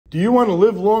Do you want to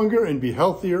live longer and be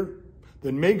healthier?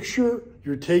 Then make sure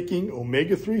you're taking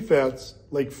omega-3 fats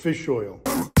like fish oil.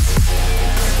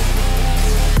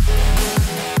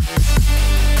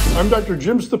 I'm Dr.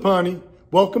 Jim Stoppani.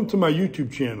 Welcome to my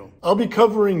YouTube channel. I'll be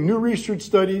covering new research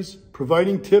studies,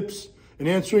 providing tips, and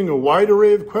answering a wide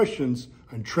array of questions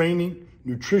on training,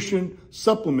 nutrition,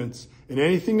 supplements, and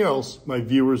anything else my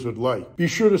viewers would like. Be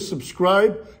sure to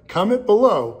subscribe, comment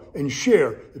below, and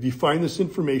share if you find this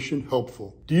information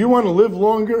helpful. Do you want to live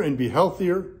longer and be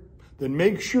healthier? Then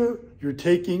make sure you're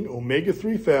taking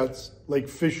omega-3 fats like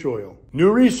fish oil.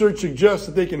 New research suggests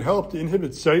that they can help to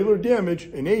inhibit cellular damage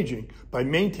and aging by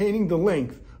maintaining the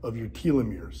length of your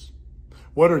telomeres.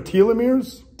 What are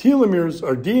telomeres? Telomeres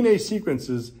are DNA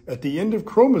sequences at the end of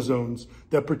chromosomes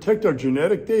that protect our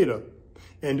genetic data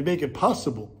and make it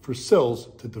possible for cells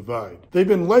to divide. They've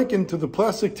been likened to the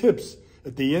plastic tips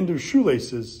at the end of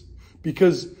shoelaces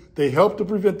because they help to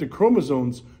prevent the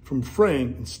chromosomes from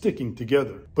fraying and sticking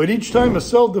together. But each time a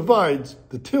cell divides,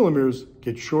 the telomeres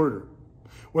get shorter.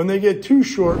 When they get too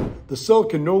short, the cell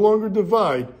can no longer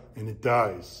divide and it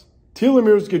dies.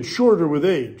 Telomeres get shorter with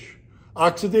age.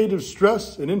 Oxidative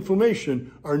stress and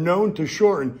inflammation are known to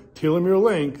shorten telomere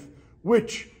length,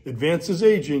 which advances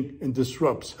aging and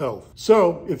disrupts health.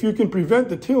 So, if you can prevent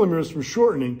the telomeres from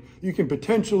shortening, you can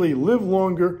potentially live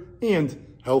longer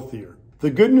and healthier.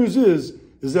 The good news is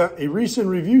that a recent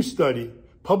review study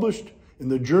published in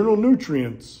the journal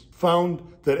Nutrients found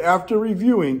that after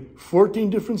reviewing 14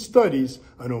 different studies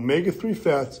on omega-3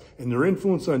 fats and their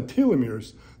influence on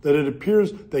telomeres, that it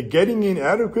appears that getting in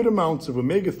adequate amounts of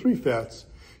omega-3 fats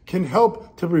can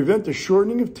help to prevent the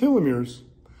shortening of telomeres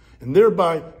and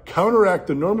thereby counteract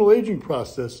the normal aging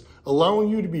process, allowing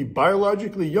you to be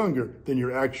biologically younger than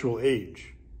your actual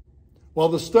age. While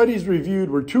the studies reviewed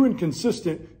were too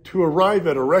inconsistent to arrive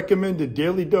at a recommended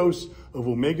daily dose of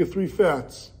omega-3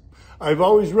 fats, I've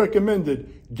always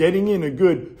recommended getting in a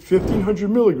good 1,500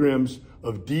 milligrams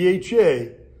of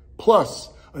DHA plus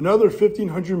another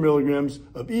 1,500 milligrams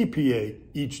of EPA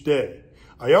each day.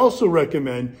 I also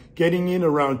recommend getting in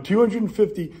around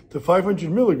 250 to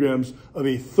 500 milligrams of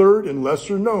a third and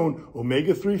lesser known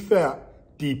omega-3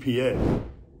 fat, DPA.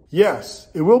 Yes,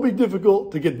 it will be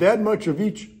difficult to get that much of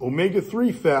each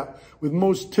omega-3 fat with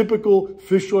most typical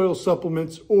fish oil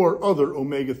supplements or other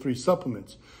omega-3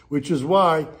 supplements, which is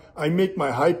why I make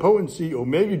my high-potency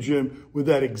Omega Gym with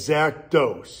that exact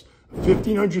dose.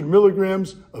 1,500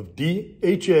 milligrams of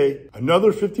DHA,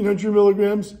 another 1,500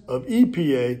 milligrams of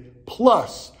EPA,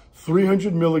 plus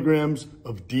 300 milligrams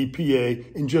of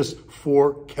DPA in just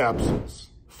 4 capsules.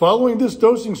 Following this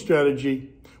dosing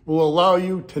strategy will allow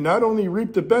you to not only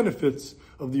reap the benefits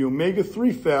of the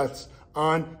omega-3 fats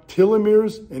on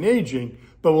telomeres and aging,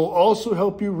 but will also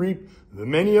help you reap the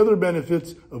many other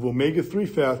benefits of omega-3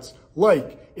 fats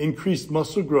like increased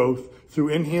muscle growth through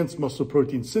enhanced muscle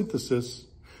protein synthesis,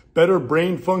 better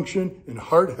brain function and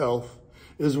heart health,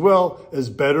 as well as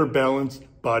better balanced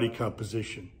body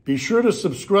composition. Be sure to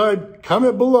subscribe,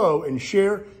 comment below, and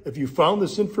share if you found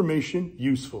this information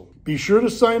useful. Be sure to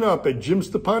sign up at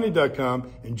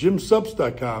jimstoppani.com and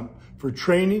jimsubs.com for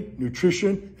training,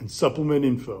 nutrition, and supplement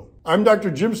info. I'm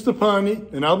Dr. Jim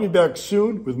Stoppani, and I'll be back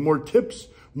soon with more tips,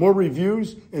 more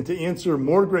reviews, and to answer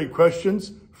more great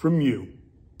questions from you.